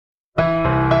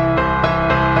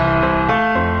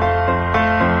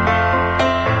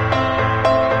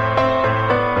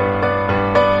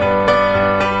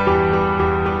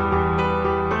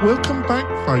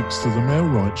Thanks to the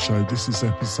Mailrite Show. This is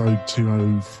episode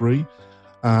 203.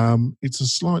 It's a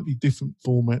slightly different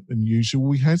format than usual.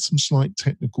 We had some slight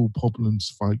technical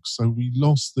problems, folks, so we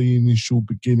lost the initial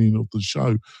beginning of the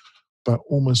show, but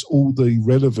almost all the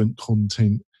relevant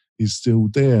content is still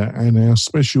there. And our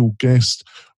special guest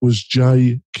was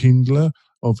Jay Kindler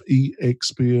of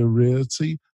eXp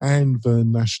Realty and the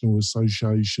National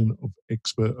Association of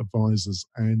Expert Advisors.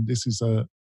 And this is a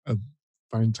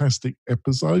fantastic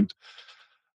episode.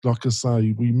 Like I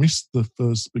say, we missed the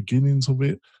first beginnings of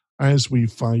it. As we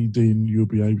fade in, you'll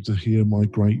be able to hear my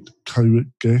great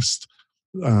co-guest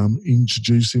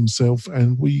introduce himself,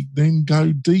 and we then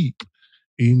go deep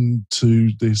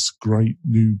into this great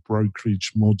new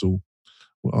brokerage model.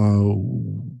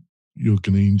 You're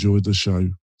going to enjoy the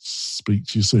show. Speak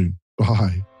to you soon.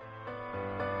 Bye.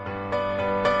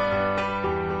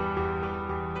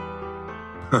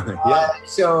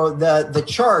 So the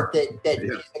chart that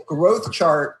the growth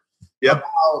chart. Yep.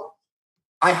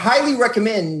 I highly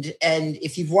recommend, and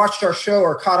if you've watched our show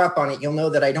or caught up on it, you'll know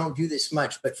that I don't do this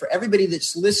much. But for everybody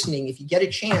that's listening, if you get a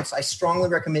chance, I strongly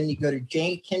recommend you go to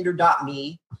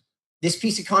jaykinder.me. This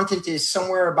piece of content is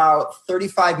somewhere about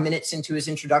 35 minutes into his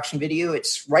introduction video.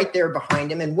 It's right there behind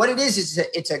him. And what it is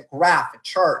it's a graph, a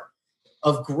chart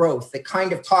of growth that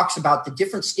kind of talks about the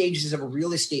different stages of a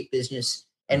real estate business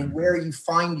and where you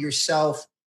find yourself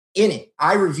in it.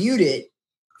 I reviewed it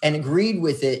and agreed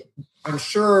with it. I'm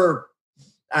sure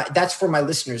that's for my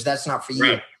listeners. That's not for you.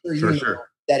 Right. Sure.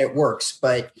 That it works.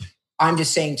 But I'm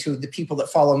just saying to the people that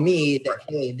follow me that,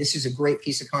 hey, this is a great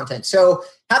piece of content. So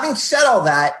having said all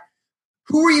that,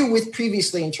 who were you with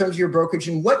previously in terms of your brokerage,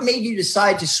 and what made you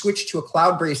decide to switch to a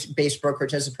cloud-based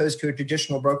brokerage as opposed to a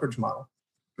traditional brokerage model?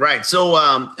 Right. So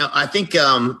I think,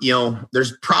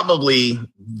 there's probably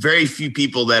very few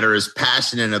people that are as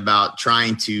passionate about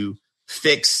trying to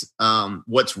fix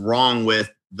what's wrong with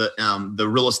the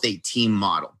real estate team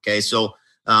model. Okay. So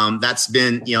that's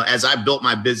been, as I built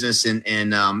my business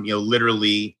and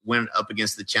literally went up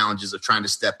against the challenges of trying to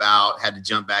step out, had to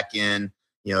jump back in.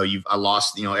 I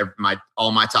lost,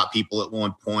 all my top people at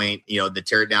one point, to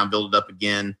tear it down, build it up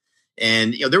again.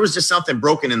 And, there was just something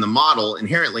broken in the model.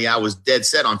 Inherently, I was dead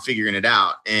set on figuring it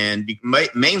out. And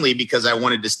mainly because I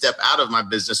wanted to step out of my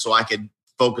business so I could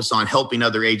focus on helping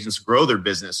other agents grow their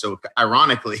business. So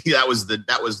ironically, that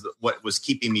was what was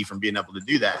keeping me from being able to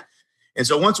do that. And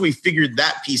so once we figured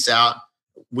that piece out,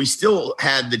 we still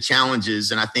had the challenges.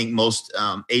 And I think most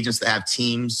agents that have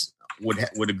teams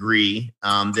would agree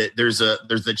that there's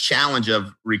a challenge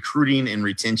of recruiting and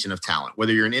retention of talent,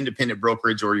 whether you're an independent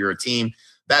brokerage or you're a team.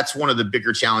 That's one of the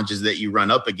bigger challenges that you run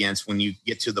up against when you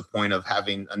get to the point of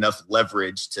having enough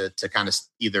leverage to kind of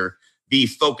either be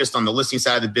focused on the listing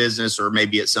side of the business or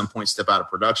maybe at some point step out of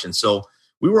production. So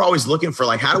we were always looking for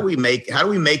how do we make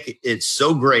it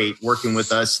so great working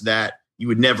with us that you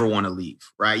would never want to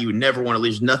leave, right? You would never want to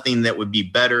leave. There's nothing that would be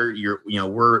better.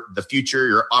 We're the future,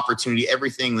 your opportunity,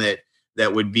 everything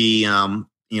that would be,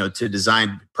 to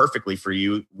design perfectly for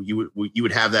you, you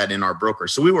would have that in our broker.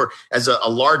 So we were, as a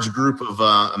large group of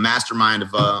a mastermind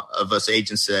of us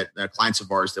agents that clients of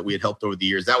ours that we had helped over the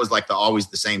years. That was always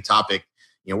the same topic.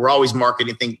 We're always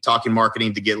talking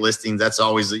marketing to get listings. That's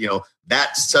always,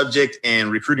 that subject,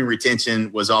 and recruiting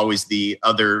retention was always the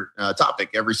other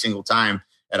topic every single time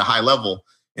at a high level.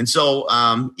 And so,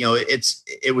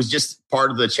 it was just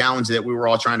part of the challenge that we were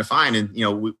all trying to find.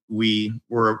 And, we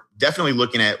were definitely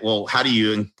looking at, well, how do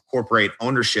you incorporate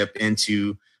ownership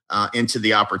into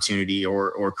the opportunity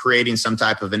or creating some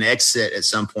type of an exit at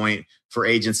some point for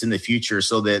agents in the future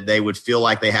so that they would feel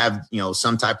like they have,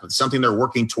 some type of something they're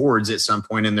working towards at some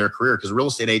point in their career. Because real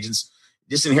estate agents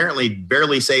just inherently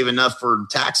barely save enough for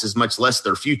taxes, much less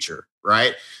their future.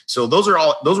 Right. So those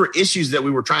were issues that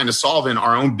we were trying to solve in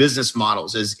our own business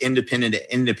models as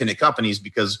independent companies,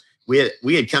 because we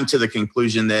had come to the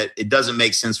conclusion that it doesn't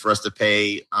make sense for us to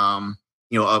pay,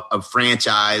 a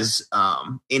franchise,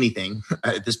 anything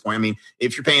at this point. I mean,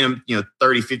 if you're paying them, $30,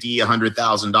 $50,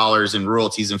 $100,000 in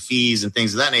royalties and fees and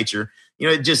things of that nature,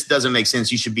 it just doesn't make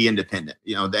sense. You should be independent.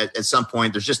 That at some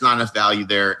point there's just not enough value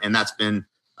there. And that's been,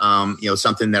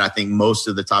 something that I think most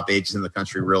of the top agents in the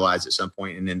country realize at some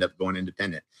point and end up going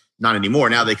independent. Not anymore.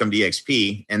 Now they come to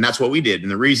eXp, and that's what we did. And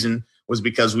the reason was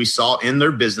because we saw in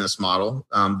their business model,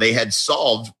 they had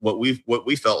solved what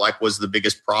we felt like was the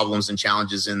biggest problems and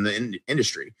challenges in the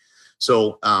industry.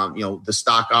 So, the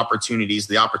stock opportunities,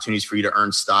 the opportunities for you to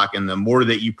earn stock, and the more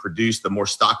that you produce, the more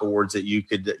stock awards that you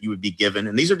would be given.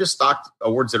 And these are just stock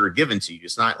awards that are given to you.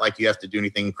 It's not like you have to do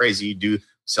anything crazy. You do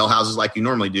sell houses like you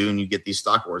normally do, and you get these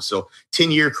stock awards. So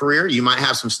 10-year career, you might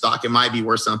have some stock. It might be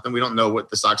worth something. We don't know what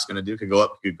the stock's going to do. It could go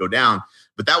up, it could go down.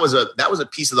 But that was a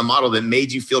piece of the model that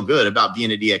made you feel good about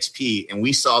being at EXP. And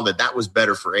we saw that was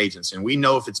better for agents. And we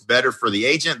know if it's better for the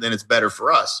agent, then it's better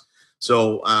for us.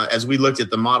 So as we looked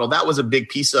at the model, that was a big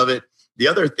piece of it. The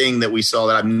other thing that we saw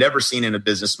that I've never seen in a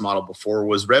business model before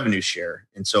was revenue share.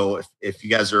 And so if you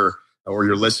guys are, or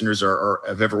your listeners are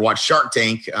have ever watched Shark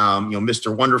Tank,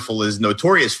 Mr. Wonderful is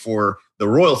notorious for the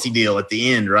royalty deal at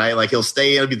the end, right? Like he'll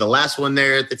be the last one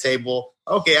there at the table.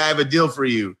 Okay, I have a deal for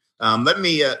you. I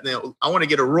want to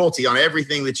get a royalty on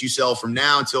everything that you sell from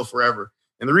now until forever.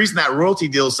 And the reason that royalty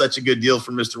deal is such a good deal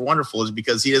for Mr. Wonderful is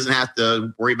because he doesn't have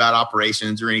to worry about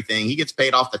operations or anything. He gets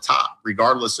paid off the top,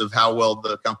 regardless of how well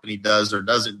the company does or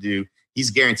doesn't do. He's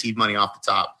guaranteed money off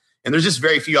the top. And there's just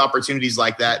very few opportunities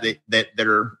like that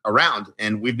are around.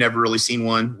 And we've never really seen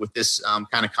one with this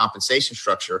kind of compensation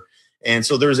structure. And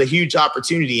so there's a huge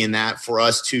opportunity in that for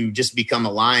us to just become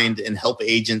aligned and help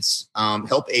agents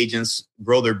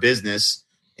grow their business.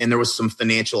 And there was some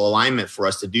financial alignment for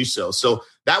us to do so. So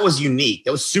that was unique.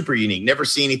 That was super unique. Never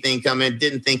see anything come in.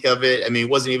 Didn't think of it. I mean,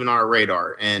 it wasn't even on our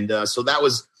radar. And so that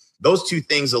was those two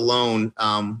things alone.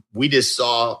 We just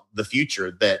saw the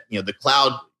future that, the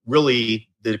cloud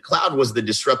was the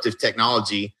disruptive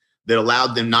technology that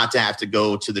allowed them not to have to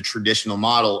go to the traditional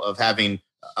model of having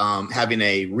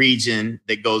a region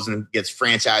that goes and gets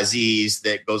franchisees,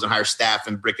 that goes and hires staff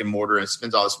and brick and mortar and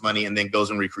spends all this money and then goes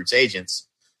and recruits agents.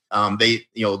 When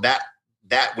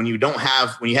you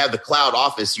have the cloud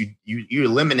office, you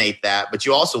eliminate that, but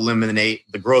you also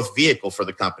eliminate the growth vehicle for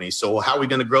the company. So how are we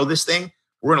going to grow this thing?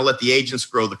 We're going to let the agents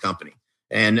grow the company.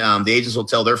 And the agents will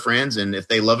tell their friends, and if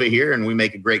they love it here and we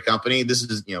make a great company, this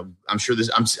is, I'm sure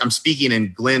I'm speaking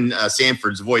in Glenn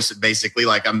Sanford's voice, basically.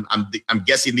 Like I'm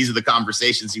guessing these are the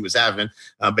conversations he was having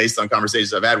based on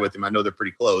conversations I've had with him. I know they're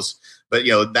pretty close, but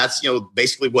that's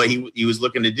basically what he was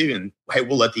looking to do. And hey,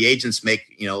 we'll let the agents make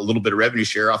a little bit of revenue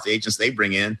share off the agents they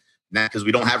bring in. Now, because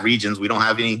we don't have regions, we don't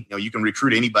have any. You can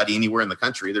recruit anybody anywhere in the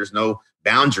country. There's no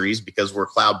boundaries because we're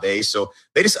cloud based. So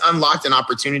they just unlocked an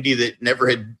opportunity that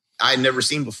I had never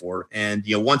seen before. And,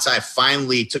 once I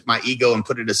finally took my ego and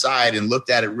put it aside and looked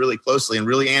at it really closely and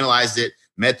really analyzed it,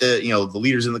 met the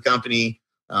leaders in the company,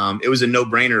 it was a no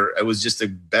brainer. It was just a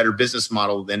better business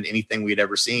model than anything we'd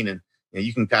ever seen. And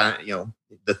you can kind of,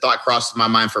 the thought crossed my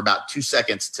mind for about 2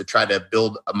 seconds to try to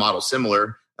build a model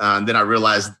similar. Then I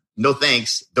realized, no,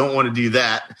 thanks. Don't want to do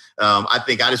that. I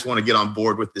think I just want to get on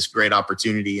board with this great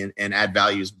opportunity and add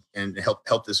values and help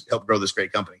grow this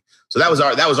great company. So that was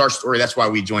our story. That's why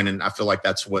we joined. And I feel like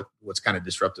that's what's kind of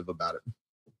disruptive about it.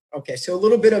 Okay. So a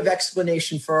little bit of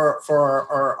explanation for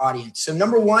our audience. So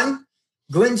number one,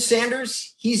 Glenn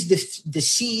Sanders, he's the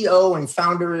CEO and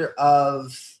founder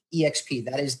of EXP.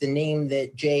 That is the name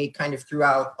that Jay kind of threw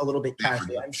out a little bit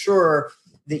casually. I'm sure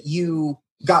that you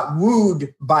got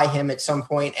wooed by him at some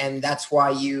point, and that's why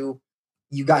you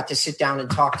got to sit down and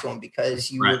talk to him,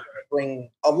 because you would bring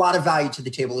a lot of value to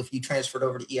the table if you transferred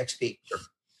over to EXP. Sure.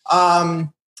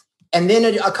 And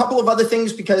then a couple of other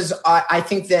things, because I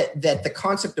think that the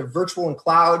concept of virtual and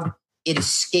cloud, it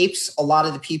escapes a lot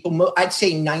of the people. I'd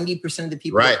say 90% of the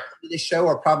people that come to this show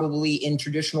are probably in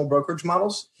traditional brokerage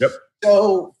models. Yep.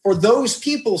 So for those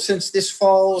people, since this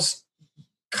falls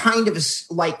kind of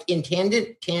like in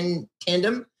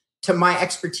tandem to my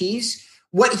expertise,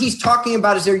 what he's talking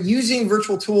about is they're using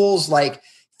virtual tools like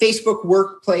Facebook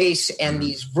Workplace and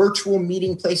these virtual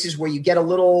meeting places where you get a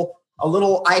little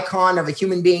icon of a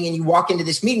human being and you walk into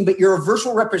this meeting, but you're a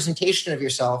virtual representation of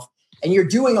yourself, and you're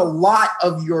doing a lot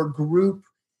of your group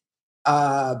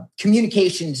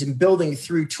communications and building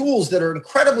through tools that are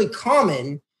incredibly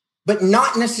common, but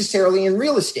not necessarily in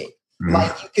real estate.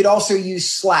 Like you could also use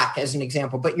Slack as an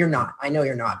example, but you're not. I know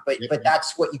you're not, but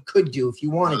that's what you could do if you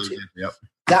wanted to. Yep.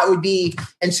 That would be,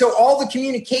 and so all the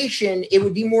communication, it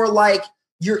would be more like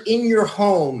you're in your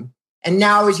home. And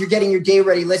now as you're getting your day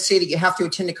ready, let's say that you have to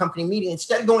attend a company meeting,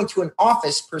 instead of going to an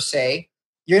office per se,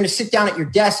 you're going to sit down at your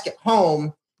desk at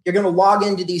home. You're going to log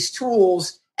into these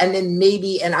tools. And then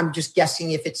maybe, and I'm just guessing,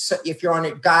 if you're on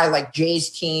a guy like Jay's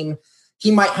team, he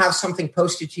might have something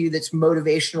posted to you that's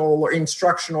motivational or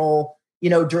instructional,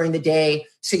 during the day.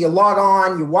 So you log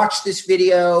on, you watch this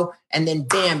video, and then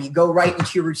bam, you go right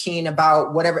into your routine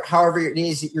about however it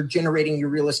is that you're generating your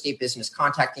real estate business,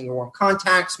 contacting your warm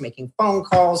contacts, making phone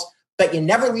calls, but you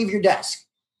never leave your desk.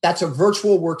 That's a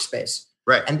virtual workspace.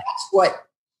 Right. And that's what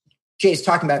Jay's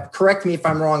talking about. Correct me if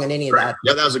I'm wrong on any of that.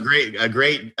 Yeah, that was a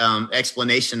great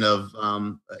explanation of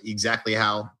exactly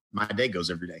how my day goes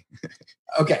every day.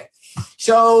 Okay.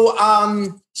 So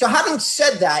having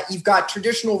said that, you've got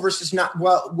traditional versus not.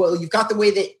 Well, you've got the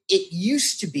way that it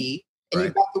used to be, and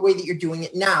you've got the way that you're doing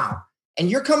it now. And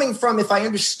you're coming from, if I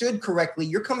understood correctly,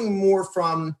 you're coming more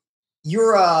from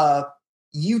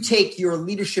you take your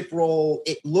leadership role.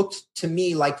 It looked to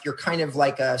me like you're kind of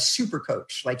like a super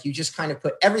coach. Like you just kind of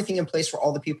put everything in place for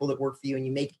all the people that work for you and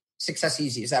you make success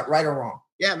easy. Is that right or wrong?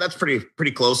 Yeah, that's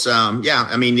pretty close. Yeah,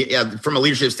 I mean, yeah, from a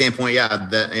leadership standpoint, yeah,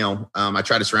 that, I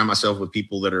try to surround myself with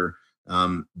people that are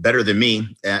better than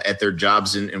me at their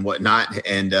jobs and whatnot.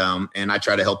 And I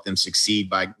try to help them succeed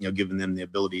by, giving them the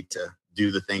ability to do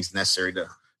the things necessary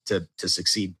to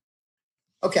succeed.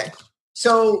 Okay.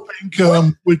 So I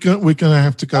think we're going to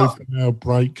have to go for our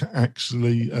break,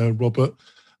 actually, Robert.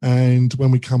 And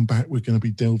when we come back, we're going to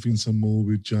be delving some more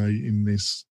with Jay in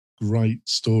this great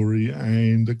story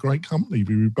and a great company.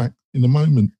 We'll be back in a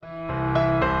moment.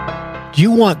 Do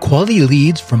you want quality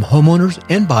leads from homeowners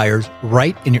and buyers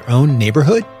right in your own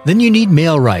neighborhood? Then you need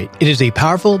MailRight. It is a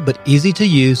powerful but easy to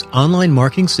use online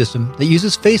marketing system that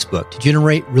uses Facebook to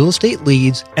generate real estate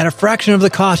leads at a fraction of the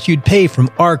cost you'd pay from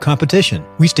our competition.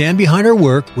 We stand behind our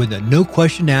work with a no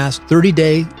question asked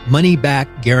 30-day money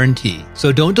back guarantee.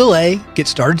 So don't delay. Get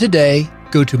started today.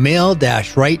 Go to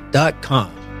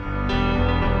mail-right.com.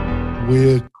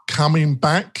 We're coming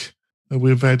back.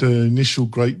 We've had an initial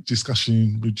great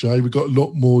discussion with Jay. We've got a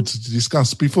lot more to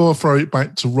discuss. Before I throw it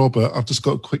back to Robert, I've just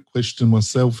got a quick question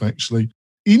myself, actually.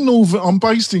 I'm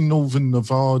based in Northern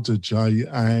Nevada, Jay,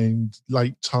 and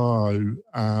Lake Tahoe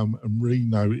and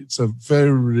Reno. It's a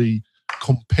very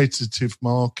competitive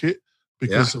market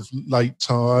because of Lake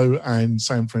Tahoe and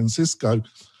San Francisco.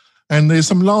 And there's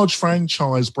some large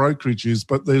franchise brokerages,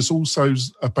 but there's also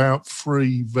about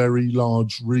 3 very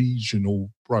large regional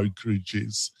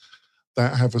brokerages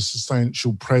that have a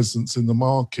substantial presence in the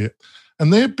market.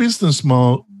 And their business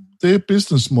model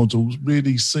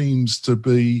really seems to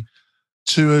be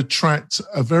to attract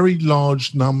a very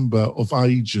large number of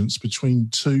agents, between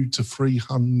 200 to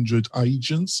 300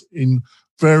 agents in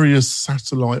various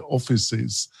satellite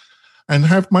offices, and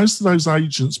have most of those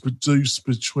agents produce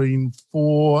between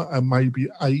 4 and maybe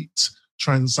 8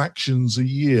 transactions a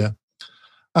year.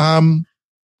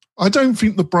 I don't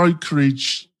think the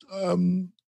brokerage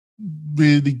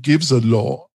really gives a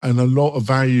lot of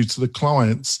value to the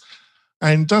clients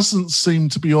and doesn't seem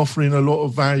to be offering a lot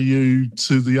of value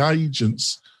to the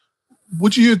agents.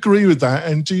 Would you agree with that?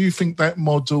 And do you think that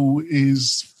model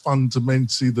is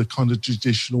fundamentally the kind of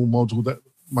traditional model that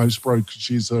most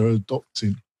brokerages are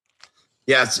adopting?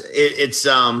 Yes,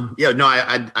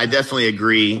 I definitely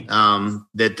agree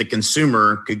that the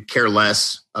consumer could care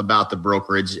less about the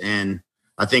brokerage. And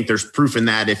I think there's proof in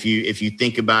that. If you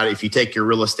think about it, if you take your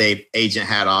real estate agent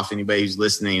hat off, anybody who's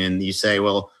listening, and you say,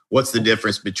 well, what's the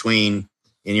difference between,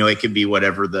 it could be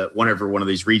whatever one of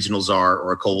these regionals are,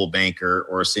 or a Coldwell Banker,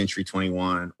 or a Century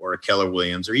 21, or a Keller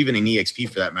Williams, or even an EXP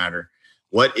for that matter.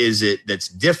 What is it that's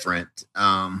different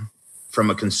from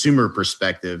a consumer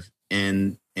perspective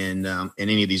in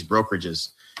any of these brokerages?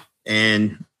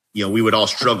 And we would all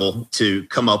struggle to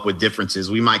come up with differences.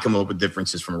 We might come up with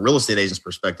differences from a real estate agent's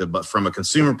perspective, but from a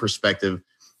consumer perspective,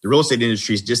 the real estate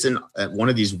industry is just one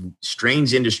of these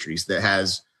strange industries that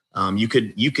has, you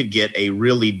could get a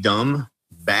really dumb,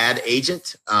 bad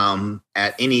agent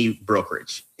at any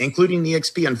brokerage, including the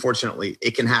EXP. Unfortunately,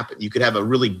 it can happen. You could have a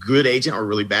really good agent or a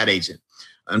really bad agent.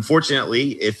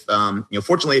 Unfortunately,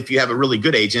 fortunately, if you have a really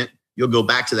good agent, you'll go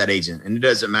back to that agent. And it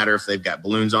doesn't matter if they've got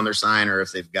balloons on their sign or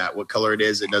if they've got what color it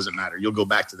is. It doesn't matter. You'll go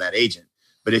back to that agent.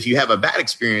 But if you have a bad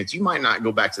experience, you might not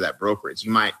go back to that brokerage.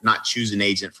 You might not choose an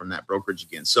agent from that brokerage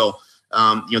again. So,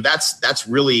 that's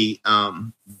really,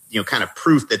 kind of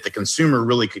proof that the consumer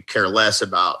really could care less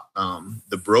about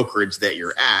the brokerage that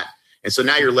you're at. And so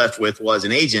now you're left with, well, as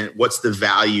an agent, what's the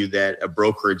value that a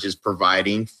brokerage is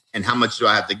providing, and how much do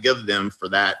I have to give them for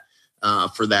that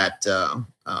amount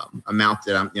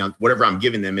that I'm, whatever I'm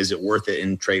giving them, is it worth it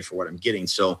in trade for what I'm getting?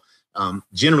 So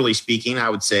generally speaking, I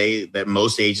would say that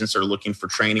most agents are looking for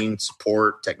training,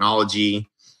 support, technology,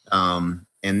 and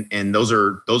those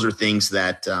are things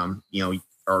that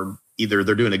are either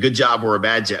they're doing a good job or a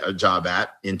bad job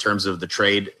at, in terms of the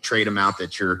trade amount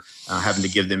that you're having to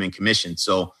give them in commission.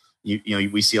 So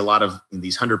we see a lot of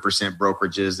these 100%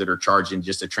 brokerages that are charging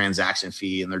just a transaction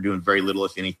fee, and they're doing very little,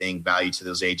 if anything, value to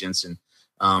those agents. And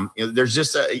there's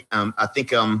just I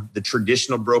think the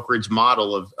traditional brokerage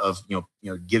model of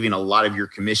giving a lot of your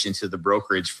commission to the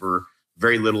brokerage for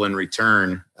very little in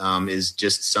return is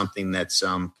just something that's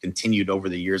continued over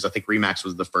the years. I think RE/MAX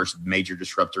was the first major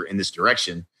disruptor in this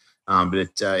direction, but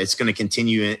it's going to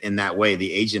continue in that way.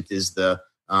 The agent is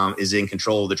in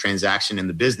control of the transaction and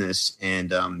the business, and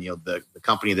the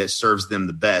company that serves them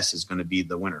the best is going to be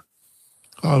the winner.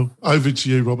 Oh, over to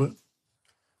you, Robert.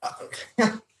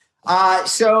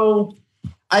 So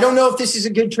I don't know if this is a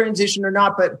good transition or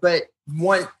not, but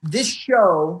this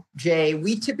show, Jay,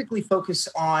 we typically focus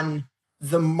on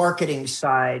the marketing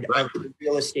side of the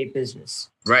real estate business.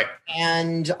 Right.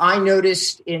 And I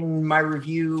noticed in my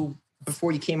review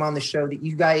before you came on the show that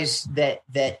you guys, that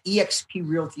eXp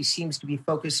Realty seems to be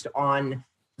focused on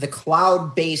the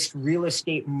cloud-based real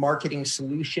estate marketing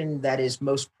solution that is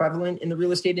most prevalent in the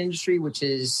real estate industry, which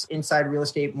is Inside Real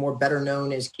Estate, more better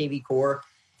known as KV Core.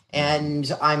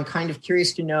 And I'm kind of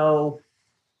curious to know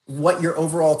what your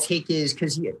overall take is,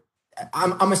 because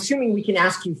I'm assuming we can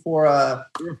ask you for a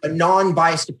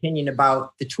non-biased opinion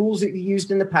about the tools that you used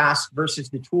in the past versus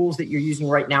the tools that you're using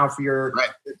right now for your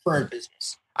current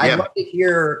business. I'd love to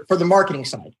hear, for the marketing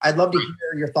side, I'd love to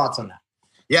hear your thoughts on that.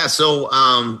 Yeah. So,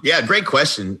 great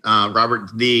question, Robert.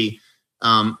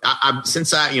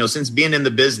 Since being in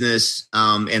the business,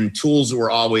 and tools were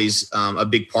always a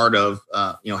big part of,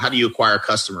 how do you acquire a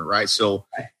customer, right? So,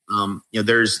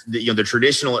 there's the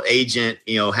traditional agent,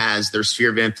 has their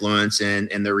sphere of influence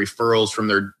and their referrals from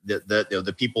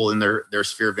the people in their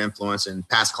sphere of influence and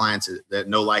past clients that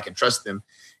know, like, and trust them.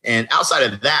 And outside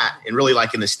of that, and really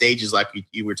like in the stages, like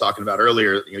you were talking about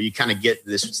earlier, you kind of get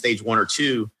this stage 1 or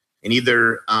 2. And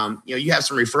either, you have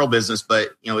some referral business,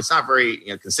 but, it's not very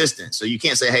consistent. So you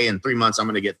can't say, hey, in 3 months, I'm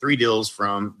going to get 3 deals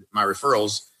from my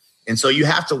referrals. And so you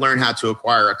have to learn how to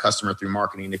acquire a customer through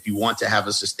marketing if you want to have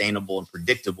a sustainable and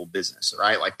predictable business,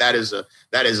 right? Like that is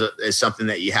something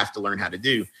that you have to learn how to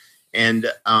do.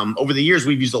 And over the years,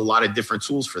 we've used a lot of different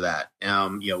tools for that.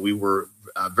 We were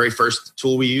very first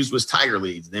tool we used was Tiger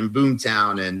Leads, then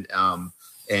Boomtown,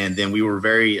 and then we were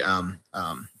very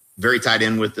tied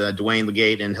in with Dwayne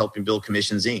Legate and helping build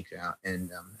Commissions Inc.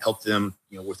 And helped them,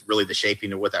 with really the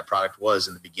shaping of what that product was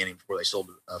in the beginning before they sold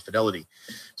Fidelity.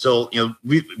 So,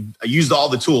 we used all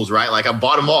the tools, right? Like I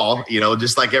bought them all,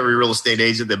 just like every real estate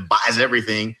agent that buys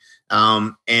everything.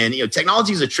 And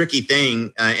technology is a tricky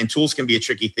thing, and tools can be a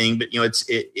tricky thing. But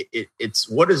it's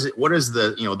what is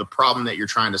the the problem that you're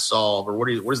trying to solve, or what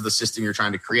is the system you're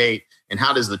trying to create, and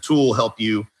how does the tool help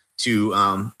you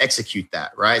to execute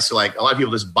that, right? So like a lot of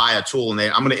people just buy a tool and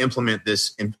I'm going to implement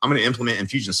this, and I'm going to implement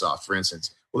Infusionsoft, for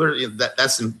instance. Well,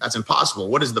 that's impossible.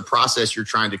 What is the process you're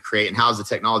trying to create, and how is the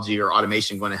technology or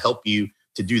automation going to help you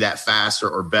to do that faster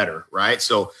or better, right?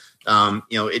 So,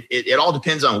 it all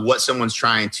depends on what someone's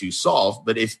trying to solve.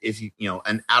 But if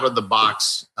an out of the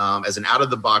box, as an out of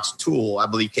the box tool, I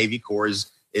believe KV Core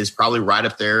is probably right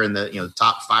up there in the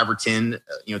top 5 or 10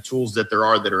 tools that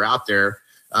are out there.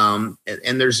 And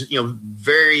there's,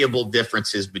 variable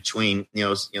differences between,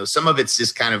 some of it's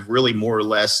just kind of really more or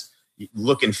less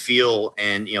look and feel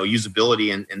and,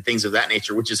 usability and things of that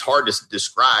nature, which is hard to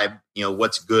describe,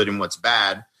 what's good and what's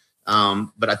bad.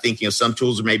 But I think, some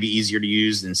tools are maybe easier to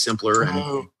use and simpler.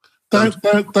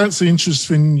 That's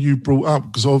interesting you brought up,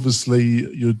 because obviously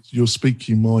you're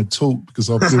speaking my talk,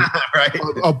 because I've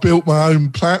built, I've built my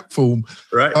own platform.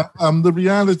 Right. The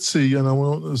reality, and I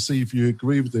want to see if you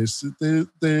agree with this,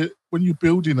 when you're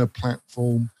building a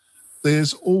platform,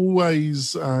 there's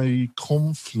always a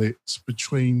conflict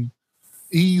between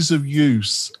ease of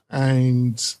use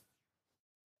and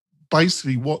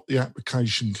basically what the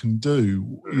application can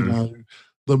do.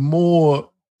 The more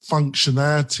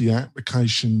functionality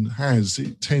application has,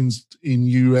 it tends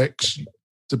in UX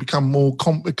to become more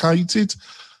complicated.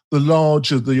 The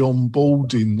larger the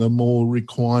onboarding, the more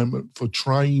requirement for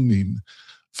training,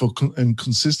 and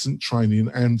consistent training,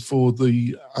 and for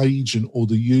the agent or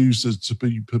the user to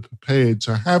be prepared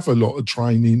to have a lot of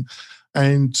training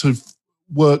and to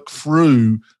work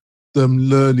through them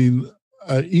learning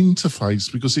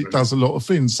interface, because it does a lot of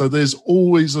things. So there's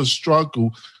always a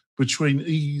struggle between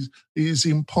ease. It is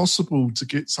impossible to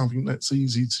get something that's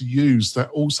easy to use that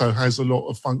also has a lot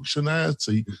of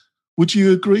functionality. Would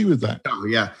you agree with that? Oh,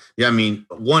 yeah. I mean,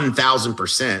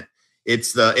 1,000%.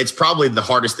 It's probably the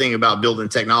hardest thing about building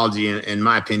technology, in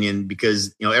my opinion,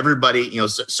 because everybody,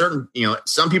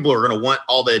 some people are going to want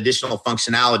all the additional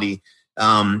functionality,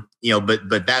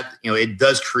 but that it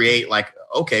does create like,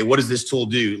 okay, what does this tool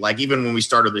do? Like even when we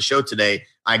started the show today,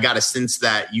 I got a sense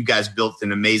that you guys built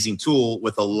an amazing tool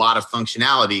with a lot of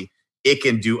functionality. It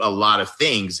can do a lot of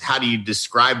things. How do you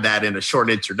describe that in a short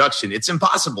introduction? It's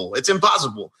impossible.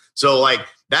 So like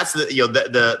that's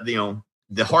the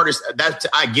hardest. That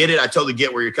I get it. I totally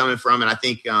get where you're coming from, and I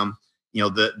think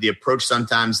the approach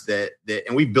sometimes that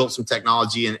and we've built some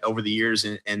technology and over the years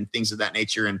and things of that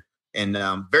nature,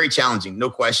 and very challenging, no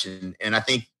question. And I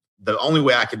think the only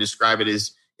way I could describe it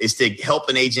is to help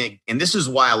an agent. And this is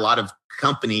why a lot of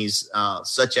companies,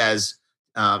 such as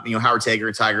Howard Tager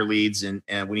and Tiger Leads, and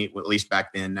we need, well, at least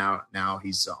back then. Now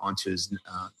he's on to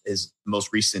his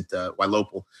most recent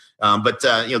Ylopo.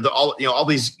 All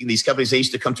these companies, they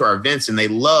used to come to our events and they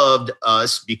loved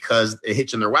us because they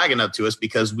hitching their wagon up to us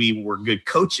because we were good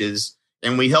coaches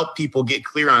and we helped people get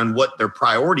clear on what their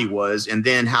priority was and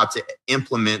then how to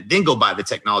implement, then go buy the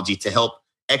technology to help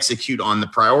execute on the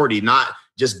priority, not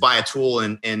just buy a tool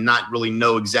and not really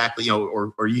know exactly,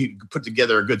 or you put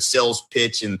together a good sales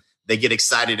pitch and they get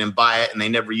excited and buy it and they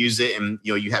never use it. And,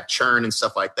 you have churn and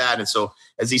stuff like that. And so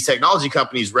as these technology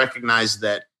companies recognize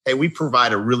that, hey, we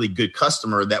provide a really good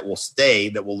customer that will stay,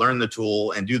 that will learn the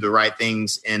tool and do the right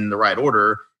things in the right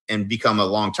order and become a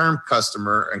long-term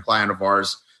customer and client of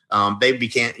ours. They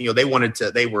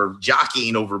were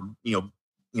jockeying over,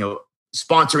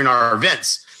 sponsoring our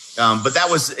events. But that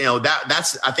was,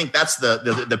 I think that's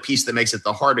the piece that makes it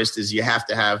the hardest is you have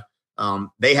to have,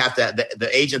 the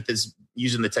agent that's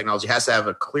using the technology has to have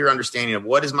a clear understanding of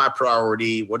what is my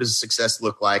priority, what does success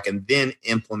look like, and then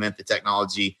implement the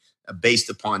technology based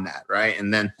upon that, right?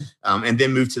 And then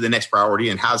move to the next priority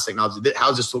and how's this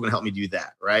tool going to help me do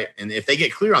that, right? And if they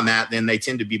get clear on that, then they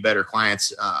tend to be better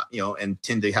clients, and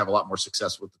tend to have a lot more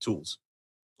success with the tools.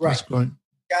 Right. God,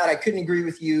 I couldn't agree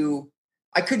with you.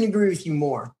 I couldn't agree with you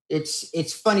more.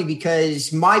 It's funny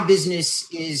because my business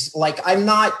is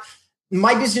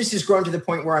my business has grown to the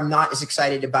point where I'm not as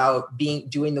excited about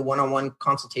doing the one-on-one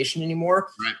consultation anymore.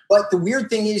 Right. But the weird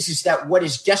thing is that what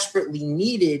is desperately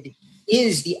needed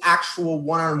is the actual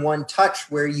one-on-one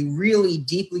touch where you really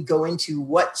deeply go into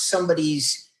what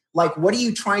somebody's like, what are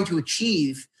you trying to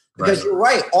achieve? Because You're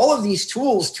right. All of these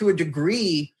tools to a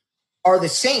degree are the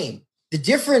same. The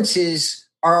differences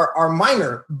are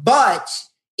minor, but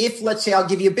if let's say I'll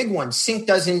give you a big one, Sync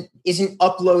isn't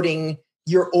uploading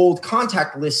your old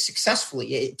contact list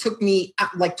successfully. It took me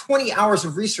like 20 hours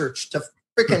of research to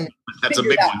freaking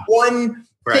figure that one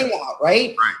thing out,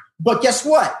 right? But guess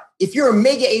what? If you're a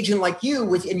mega agent like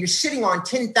you and you're sitting on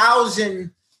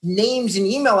 10,000 names and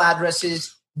email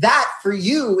addresses, that for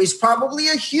you is probably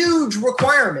a huge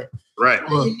requirement. Right.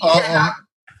 Well,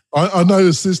 I know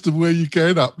a system where you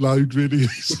can upload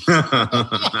videos.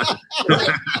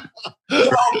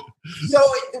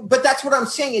 But that's what I'm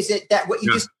saying is that what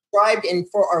you just described, and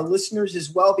for our listeners as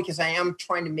well, because I am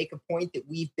trying to make a point that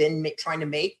we've been trying to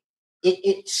make,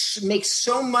 it makes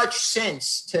so much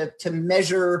sense to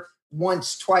measure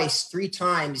once, twice, 3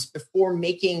 times before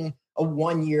making a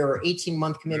 1 year or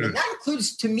 18-month commitment. That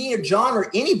includes to me or John or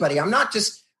anybody.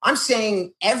 I'm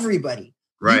saying everybody.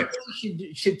 Right. You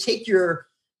really should take your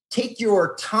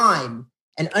time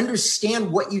and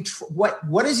understand what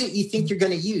is it you think you're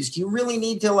going to use. Do you really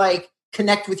need to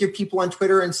connect with your people on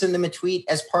Twitter and send them a tweet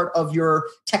as part of your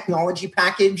technology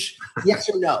package? Yes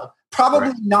or no?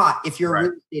 Probably not if you're a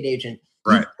real estate agent.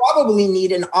 You probably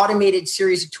need an automated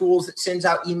series of tools that sends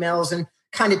out emails and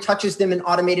kind of touches them in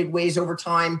automated ways over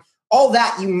time. All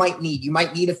that you might need. You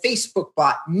might need a Facebook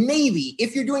bot, maybe,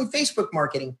 if you're doing Facebook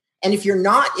marketing. And if you're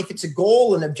not, if it's a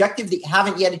goal, an objective that you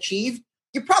haven't yet achieved,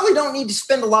 you probably don't need to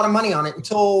spend a lot of money on it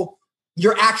until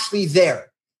you're actually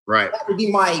there. Right. That would be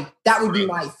my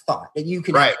thought that you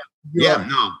could. Right. Yeah.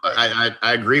 No,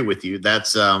 I agree with you.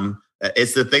 That's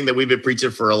it's the thing that we've been preaching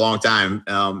for a long time.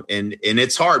 And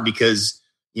it's hard because,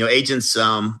 agents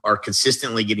are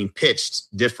consistently getting pitched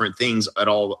different things at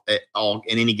all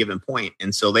in any given point.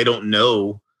 And so they don't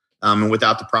know, and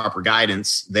without the proper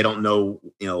guidance, they don't know,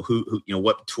 who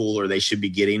what tool or they should be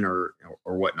getting or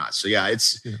whatnot. So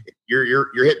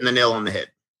you're hitting the nail on the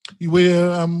head.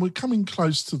 We're coming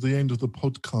close to the end of the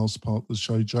podcast part of the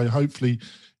show, Jay. Hopefully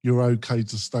you're okay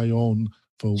to stay on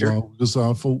for a while, because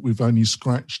I thought we've only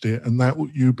scratched it, and that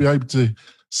you'll be able to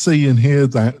see and hear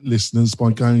that, listeners,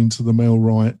 by going to the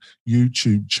MailRight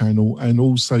YouTube channel, and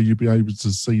also you'll be able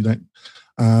to see that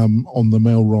on the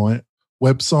MailRight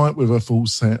website with a full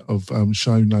set of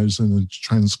show notes and a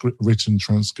written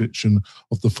transcription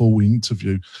of the full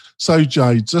interview. So,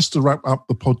 Jay, just to wrap up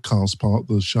the podcast part of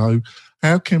the show,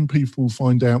 how can people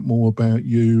find out more about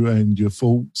you and your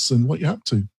thoughts and what you're up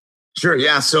to? Sure.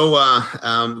 Yeah. So,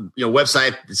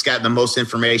 website, it's got the most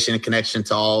information and connection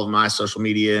to all of my social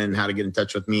media, and how to get in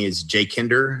touch with me is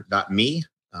jkinder.me.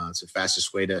 It's the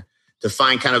fastest way to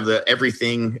find kind of the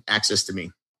everything access to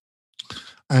me.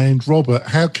 And Robert,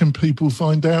 how can people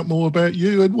find out more about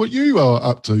you and what you are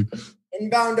up to?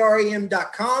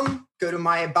 Inboundrem.com. Go to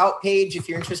my about page if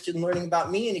you're interested in learning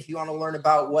about me. And if you want to learn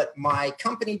about what my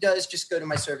company does, just go to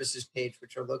my services page,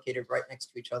 which are located right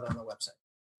next to each other on the website.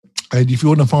 And if you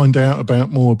want to find out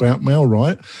more about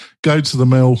MailRight, go to the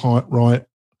MailRight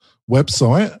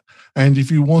website. And if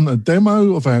you want a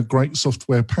demo of our great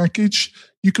software package,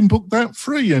 you can book that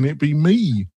free, and it'd be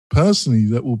me personally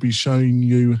that will be showing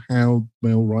you how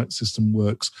MailRight system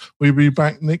works. We'll be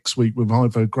back next week with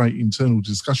either a great internal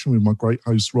discussion with my great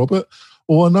host, Robert,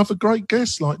 or another great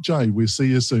guest like Jay. We'll see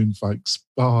you soon, folks.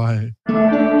 Bye.